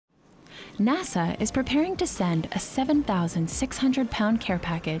NASA is preparing to send a 7,600-pound care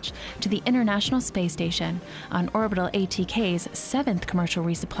package to the International Space Station on Orbital ATK's 7th commercial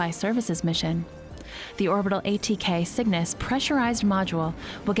resupply services mission. The Orbital ATK Cygnus pressurized module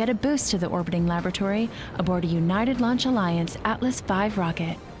will get a boost to the orbiting laboratory aboard a United Launch Alliance Atlas V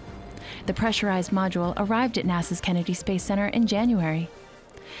rocket. The pressurized module arrived at NASA's Kennedy Space Center in January.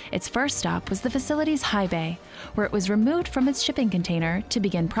 Its first stop was the facility's high bay, where it was removed from its shipping container to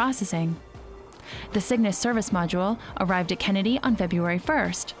begin processing. The Cygnus service module arrived at Kennedy on February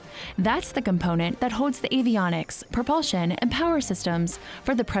 1st. That's the component that holds the avionics, propulsion, and power systems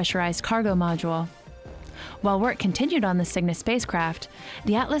for the pressurized cargo module. While work continued on the Cygnus spacecraft,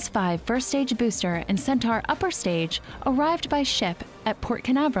 the Atlas V first stage booster and Centaur upper stage arrived by ship at Port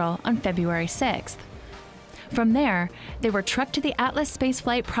Canaveral on February 6th. From there, they were trucked to the Atlas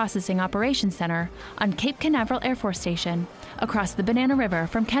Spaceflight Processing Operations Center on Cape Canaveral Air Force Station, across the Banana River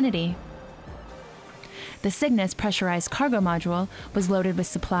from Kennedy. The Cygnus pressurized cargo module was loaded with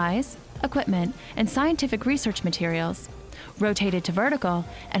supplies, equipment, and scientific research materials, rotated to vertical,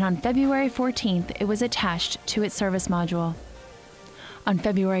 and on February 14th it was attached to its service module. On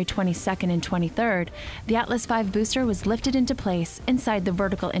February 22nd and 23rd, the Atlas V booster was lifted into place inside the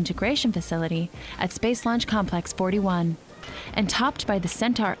Vertical Integration Facility at Space Launch Complex 41, and topped by the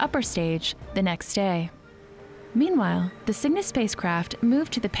Centaur upper stage the next day. Meanwhile, the Cygnus spacecraft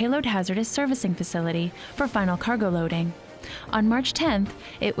moved to the Payload Hazardous Servicing Facility for final cargo loading. On March 10th,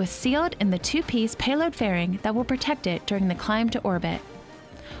 it was sealed in the two-piece payload fairing that will protect it during the climb to orbit.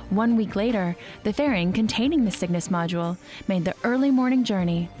 1 week later, the fairing containing the Cygnus module made the early morning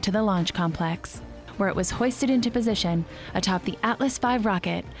journey to the launch complex, where it was hoisted into position atop the Atlas V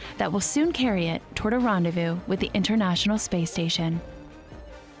rocket that will soon carry it toward a rendezvous with the International Space Station.